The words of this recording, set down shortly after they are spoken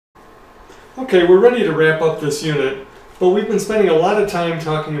Okay, we're ready to wrap up this unit, but we've been spending a lot of time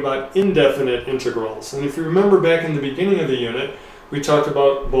talking about indefinite integrals. And if you remember back in the beginning of the unit, we talked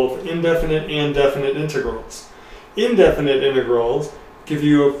about both indefinite and definite integrals. Indefinite integrals give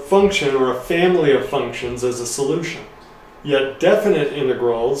you a function or a family of functions as a solution. Yet definite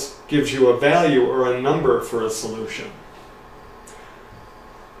integrals gives you a value or a number for a solution.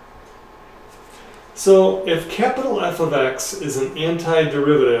 So if capital F of x is an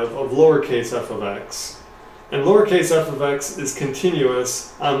antiderivative of lowercase f of x, and lowercase f of x is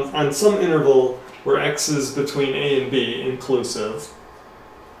continuous on some interval where x is between a and b inclusive,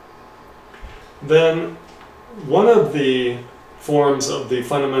 then one of the forms of the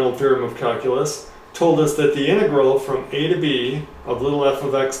fundamental theorem of calculus told us that the integral from a to b of little f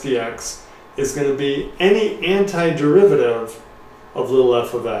of x dx is going to be any antiderivative of little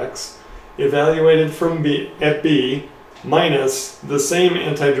f of x evaluated from at b minus the same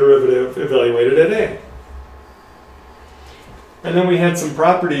antiderivative evaluated at a. And then we had some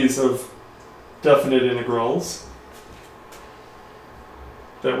properties of definite integrals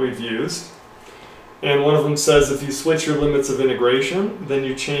that we've used. And one of them says if you switch your limits of integration, then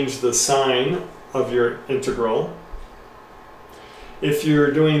you change the sign of your integral. If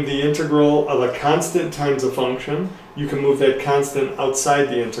you're doing the integral of a constant times a function, you can move that constant outside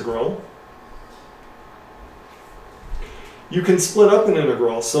the integral. You can split up an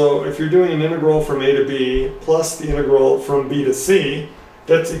integral. So if you're doing an integral from a to b plus the integral from b to c,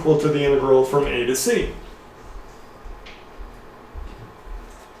 that's equal to the integral from a to c.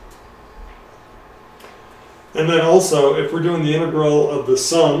 And then also, if we're doing the integral of the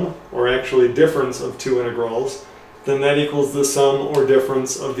sum, or actually difference of two integrals, then that equals the sum or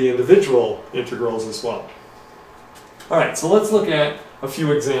difference of the individual integrals as well. Alright, so let's look at a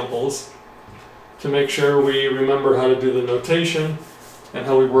few examples to make sure we remember how to do the notation and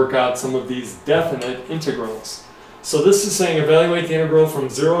how we work out some of these definite integrals. So this is saying evaluate the integral from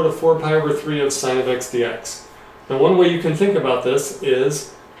 0 to 4 pi over 3 of sine of x dx. Now one way you can think about this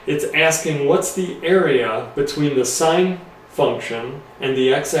is it's asking what's the area between the sine function and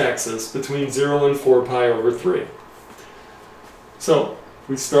the x-axis between 0 and 4 pi over 3. So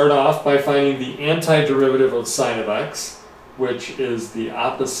we start off by finding the antiderivative of sine of x, which is the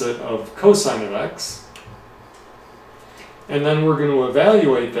opposite of cosine of x. And then we're going to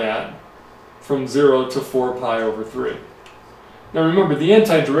evaluate that from 0 to 4 pi over 3. Now remember, the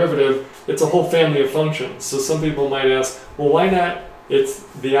antiderivative, it's a whole family of functions. So some people might ask, well, why not? It's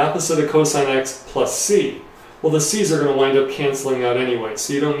the opposite of cosine x plus c. Well, the c's are going to wind up canceling out anyway,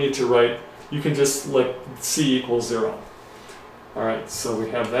 so you don't need to write, you can just let c equals 0. Alright, so we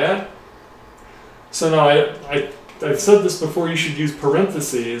have that. So now I've said this before, you should use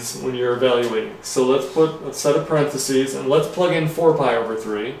parentheses when you're evaluating. So let's put a set of parentheses and let's plug in 4 pi over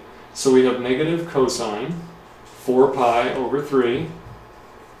 3. So we have negative cosine 4 pi over 3,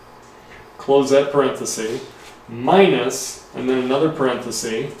 close that parenthesis, minus, and then another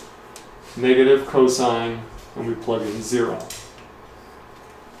parenthesis, negative cosine, and we plug in 0.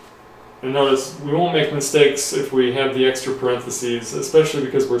 And notice, we won't make mistakes if we have the extra parentheses, especially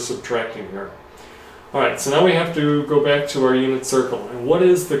because we're subtracting here. Alright, so now we have to go back to our unit circle. And what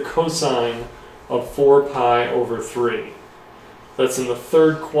is the cosine of 4 pi over 3? That's in the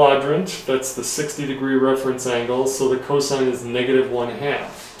third quadrant. That's the 60-degree reference angle, so the cosine is negative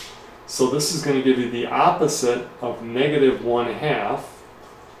 1/2. So this is going to give you the opposite of negative 1/2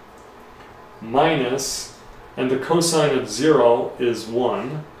 minus, and the cosine of 0 is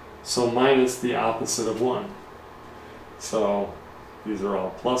 1, so minus the opposite of 1. So these are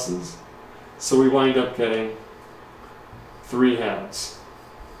all pluses. So we wind up getting 3/2.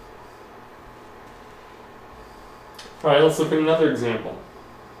 Alright, let's look at another example.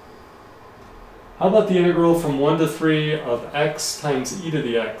 How about the integral from 1 to 3 of x times e to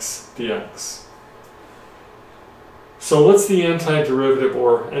the x dx? So what's the antiderivative,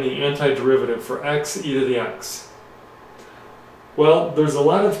 or any antiderivative for x e to the x? Well, there's a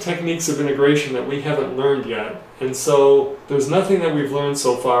lot of techniques of integration that we haven't learned yet, and so there's nothing that we've learned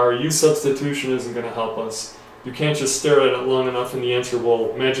so far. U substitution isn't going to help us. You can't just stare at it long enough and the answer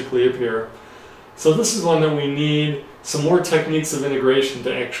will magically appear. So this is one that we need some more techniques of integration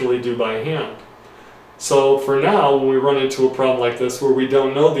to actually do by hand. So for now, when we run into a problem like this where we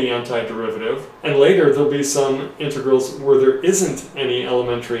don't know the antiderivative, and later there'll be some integrals where there isn't any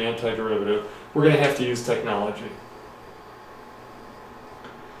elementary antiderivative, we're going to have to use technology.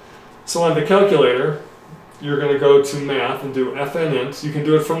 So on the calculator, you're going to go to math and do fn int. You can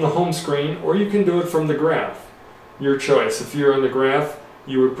do it from the home screen or you can do it from the graph. Your choice. If you're in the graph,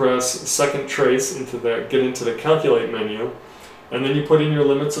 you would press second trace into get into the calculate menu, And then you put in your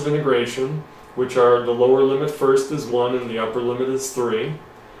limits of integration, which are the lower limit first is 1 and the upper limit is 3.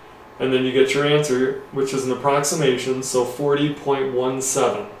 And then you get your answer, which is an approximation, so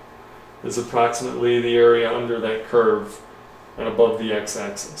 40.17 is approximately the area under that curve and above the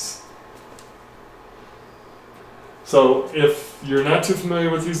x-axis. So if you're not too familiar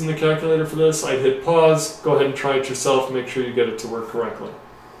with using the calculator for this, I'd hit pause, go ahead and try it yourself, make sure you get it to work correctly.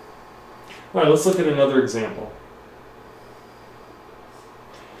 All right, let's look at another example.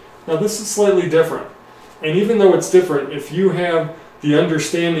 Now this is slightly different, and even though it's different, if you have the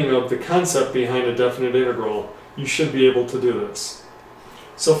understanding of the concept behind a definite integral, you should be able to do this.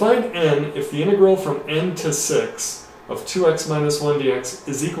 So find n if the integral from n to 6 of 2x minus 1 dx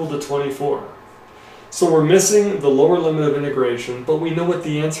is equal to 24. So we're missing the lower limit of integration, but we know what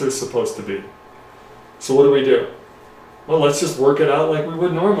the answer is supposed to be. So what do? Well, let's just work it out like we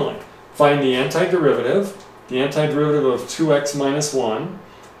would normally. Find the antiderivative. The antiderivative of 2x minus 1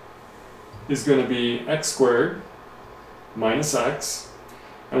 is going to be x squared minus x,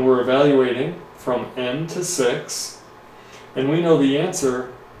 and we're evaluating from n to 6, and we know the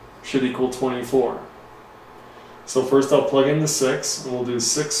answer should equal 24. So first I'll plug in the 6, and we'll do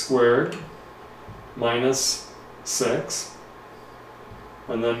 6 squared minus 6,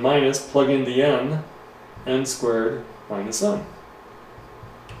 and then minus, plug in the n squared minus n.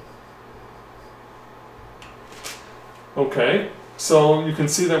 Okay, so you can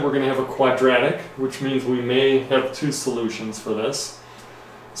see that we're going to have a quadratic, which means we may have two solutions for this.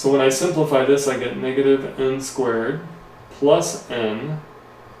 So when I simplify this, I get negative n squared plus n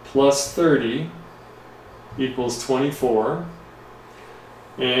plus 30 equals 24.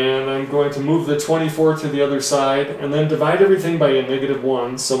 And I'm going to move the 24 to the other side and then divide everything by a negative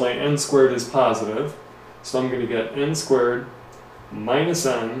 1, so my n squared is positive. So I'm going to get n squared minus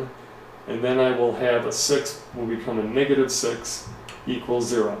n, and then I will have a 6 will become a negative 6 equals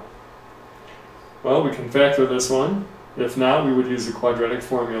 0. Well, we can factor this one. If not, we would use the quadratic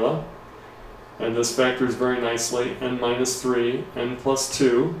formula. And this factors very nicely, n minus 3, n plus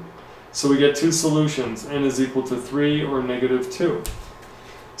 2. So we get two solutions, n is equal to 3 or negative 2.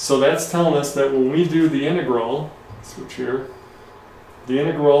 So that's telling us that when we do the integral, switch here, the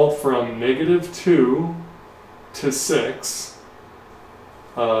integral from negative 2 to 6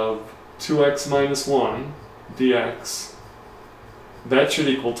 of 2x minus 1 dx, that should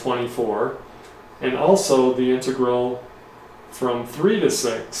equal 24. And also the integral from 3 to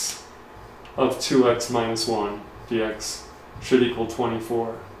 6 of 2x minus 1 dx should equal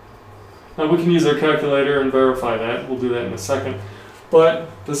 24. Now we can use our calculator and verify that. We'll do that in a second. But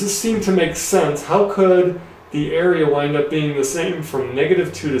does this seem to make sense? How could the area wind up being the same from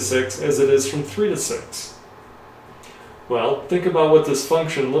negative 2 to 6 as it is from 3 to 6? Well, think about what this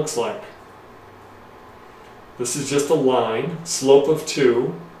function looks like. This is just a line, slope of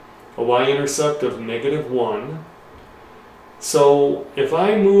 2, a y-intercept of negative 1. So if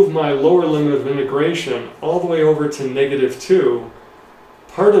I move my lower limit of integration all the way over to negative 2,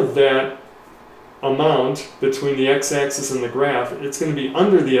 part of that amount between the x-axis and the graph, it's going to be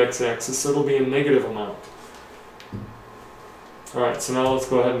under the x-axis, so it'll be a negative amount. Alright, so now let's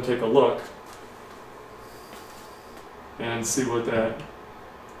go ahead and take a look and see what that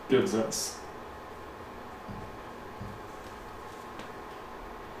gives us.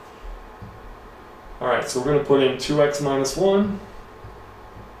 Alright, so we're going to put in 2x minus 1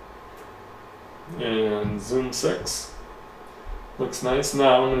 and zoom 6. Looks nice.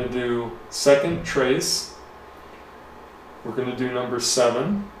 Now I'm going to do second trace. We're going to do number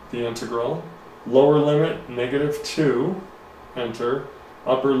 7, the integral. Lower limit, negative 2, enter.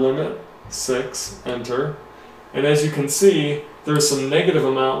 Upper limit, 6, enter. And as you can see, there's some negative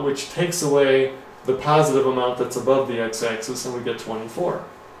amount which takes away the positive amount that's above the x-axis, and we get 24.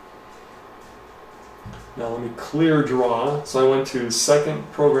 Now let me clear draw. So I went to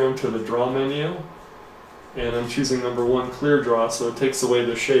second program to the draw menu, and I'm choosing number 1, clear draw, so it takes away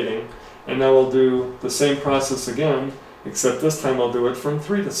the shading. And now I'll do the same process again, except this time I'll do it from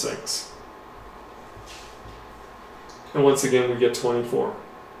 3 to 6. And once again we get 24.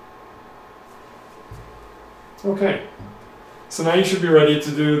 Okay, so now you should be ready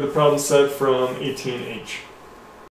to do the problem set from 18H.